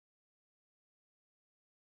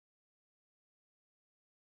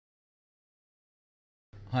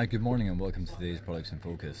Hi, good morning and welcome to today's Products in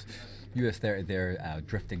Focus. US 30 there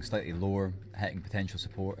drifting slightly lower, hitting potential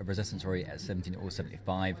support, a resistance already at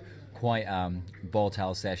 17.075. Quite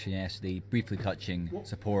volatile session yesterday, briefly touching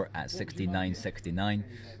support at 69.69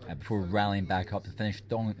 before rallying back up to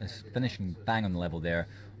finishing bang on the level there,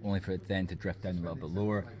 only for it then to drift down a little bit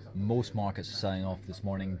lower. Most markets are selling off this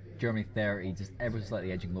morning. Germany 30 just ever so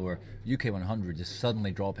slightly edging lower. UK 100 just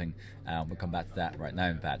suddenly dropping. We'll come back to that right now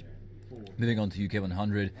in fact. Moving on to UK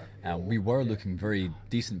 100, we were looking very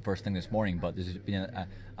decent first thing this morning, but there's been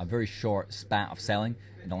a very short spat of selling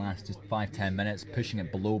in the last just 5-10 minutes, pushing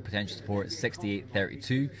it below potential support at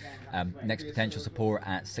 68.32. Next potential support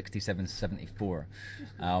at 67.74.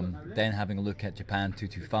 Then having a look at Japan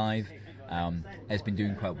 225, it's been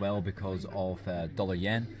doing quite well because of dollar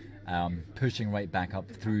yen. Pushing right back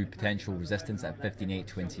up through potential resistance at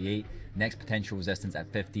 15.828. Next potential resistance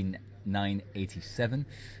at 15.987.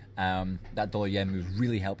 That dollar yen move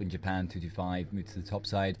really helping Japan 225 move to the top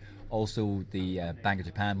side. Also, the Bank of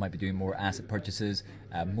Japan might be doing more asset purchases,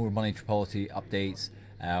 more monetary policy updates.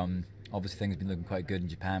 Obviously, things have been looking quite good in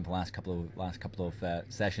Japan for the last couple of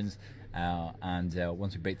sessions. And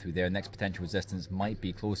once we break through there, next potential resistance might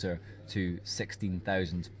be closer to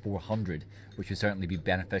 16,400, which would certainly be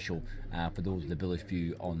beneficial for those with a bullish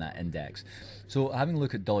view on that index. So having a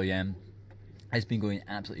look at dollar yen, it's been going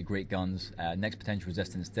absolutely great guns. Next potential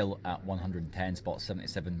resistance still at 110 spot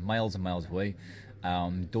 77, miles and miles away.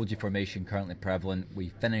 Doji formation currently prevalent.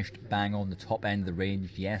 We finished bang on the top end of the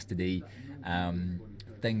range yesterday.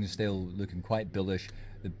 Things still looking quite bullish.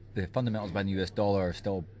 The fundamentals behind the US dollar are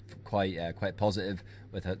still quite positive,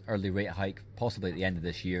 with an early rate hike possibly at the end of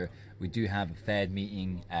this year. We do have a Fed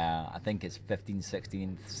meeting, I think it's 15th,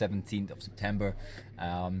 16th, 17th of September,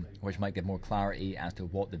 which might give more clarity as to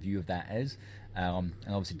what the view of that is. And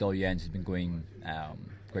obviously dollar yen has been going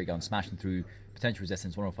great guns, smashing through potential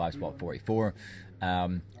resistance 105 spot 44.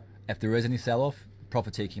 If there is any sell-off,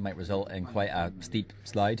 profit taking might result in quite a steep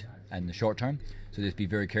slide in the short term, so just be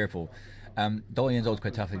very careful. Dollar yen is always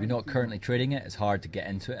quite tough. If you're not currently trading it, it's hard to get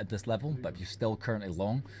into it at this level, but if you're still currently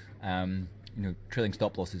long, trailing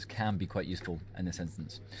stop losses can be quite useful in this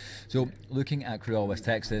instance. So looking at crude oil West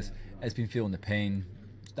Texas, it's been feeling the pain.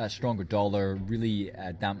 That stronger dollar really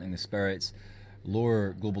dampening the spirits.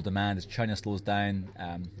 Lower global demand as China slows down.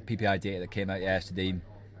 PPI data that came out yesterday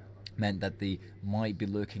meant that they might be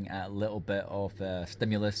looking at a little bit of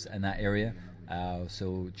stimulus in that area.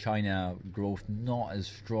 So China growth not as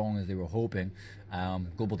strong as they were hoping.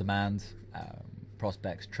 Global demand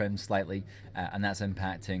prospects trimmed slightly, and that's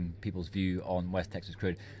impacting people's view on West Texas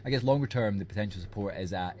crude. I guess longer term the potential support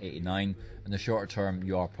is at 89, and the shorter term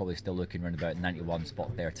you are probably still looking around about 91 spot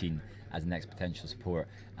 13 as the next potential support,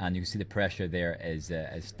 and you can see the pressure there is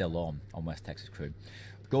still on West Texas crude.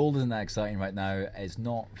 Gold isn't that exciting right now. It's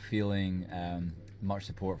not feeling much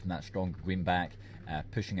support from that strong greenback,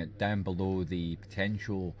 pushing it down below the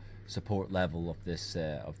potential support level of this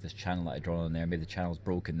channel that I drawn on there. Maybe the channel's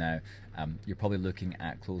broken now. You're probably looking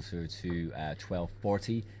at closer to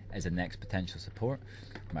 1240 as the next potential support.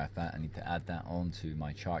 Matter of fact, I need to add that onto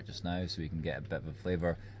my chart just now so we can get a bit of a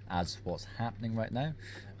flavour as what's happening right now.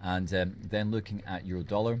 And then looking at euro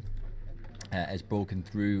dollar, it's broken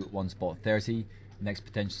through 1 spot 30. Next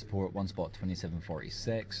potential support 1 spot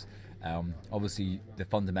 27.46. Obviously the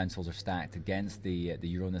fundamentals are stacked against the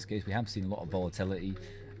euro in this case. We have seen a lot of volatility,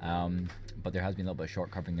 but there has been a little bit of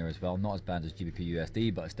short covering there as well. Not as bad as GBP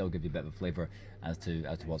USD, but it still gives you a bit of a flavour as to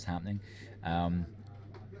what's happening.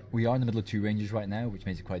 We are in the middle of two ranges right now, which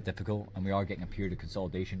makes it quite difficult, and we are getting a period of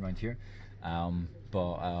consolidation around here.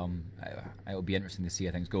 But it will be interesting to see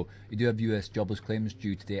how things go. You do have US jobless claims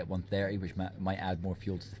due today at 1:30, which might add more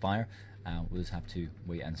fuel to the fire. We'll just have to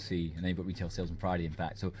wait and see. And then you've got retail sales on Friday, in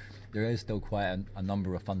fact. So there is still quite a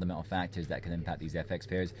number of fundamental factors that can impact these FX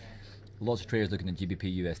pairs. Lots of traders looking at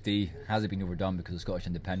GBP USD. Has it been overdone because of Scottish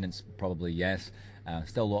independence? Probably yes.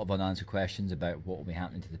 Still a lot of unanswered questions about what will be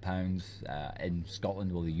happening to the pounds in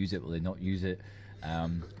Scotland. Will they use it? Will they not use it?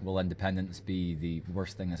 Will independence be the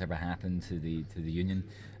worst thing that's ever happened to the union?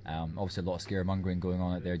 Obviously a lot of scaremongering going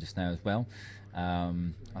on out there just now as well.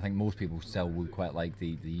 I think most people still would quite like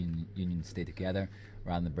the union to stay together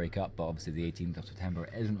rather than break up, but obviously the 18th of September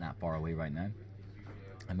isn't that far away right now.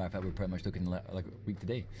 As a matter of fact, we're pretty much looking like a week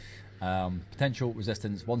today. Potential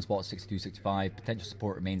resistance 1 spot 62.65. Potential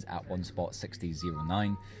support remains at 1 spot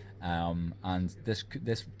 60.09. And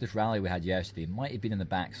this rally we had yesterday might have been in the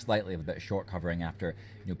back slightly of a bit of short covering after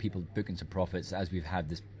people booking some profits, as we've had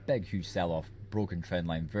this big huge sell-off, broken trend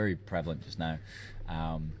line, very prevalent just now.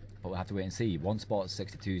 but we'll have to wait and see. One spot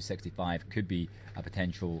 62.65 could be a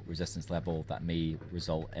potential resistance level that may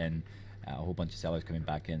result in a whole bunch of sellers coming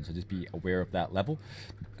back in. So just be aware of that level,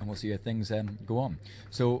 and we'll see how things go on.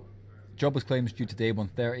 So jobless claims due today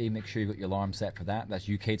 1:30. Make sure you've got your alarm set for that. That's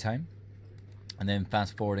UK time. And then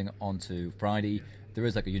fast forwarding on to Friday, there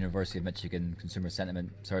is like a University of Michigan consumer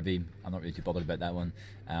sentiment survey. I'm not really too bothered about that one,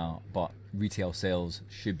 but retail sales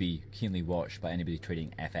should be keenly watched by anybody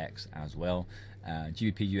trading FX as well.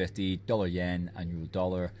 GBP, USD, dollar yen, and euro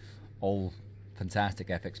dollar, all fantastic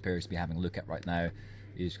FX pairs to be having a look at right now.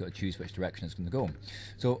 You just got to choose which direction it's going to go.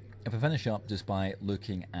 So if I finish up just by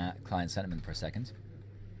looking at client sentiment for a second,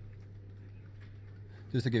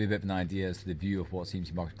 just to give you a bit of an idea as to the view of what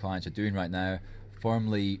CMC Market clients are doing right now.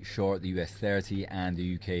 Firmly short the US 30 and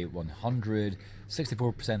the UK 100,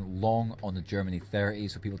 64% long on the Germany 30,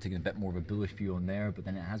 so people taking a bit more of a bullish view on there, but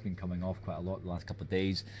then it has been coming off quite a lot the last couple of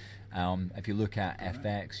days. If you look at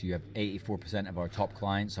FX, you have 84% of our top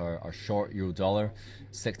clients are short euro dollar,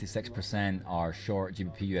 66% are short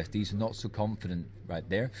GBP USD, so not so confident right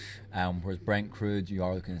there. Whereas Brent crude, you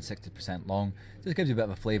are looking at 60% long. This gives you a bit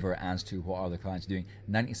of a flavour as to what other clients are doing.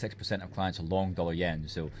 96% of clients are long dollar yen,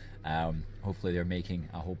 so hopefully they're making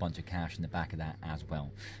a whole bunch of cash in the back of that as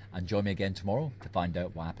well. And join me again tomorrow to find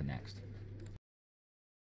out what happened next.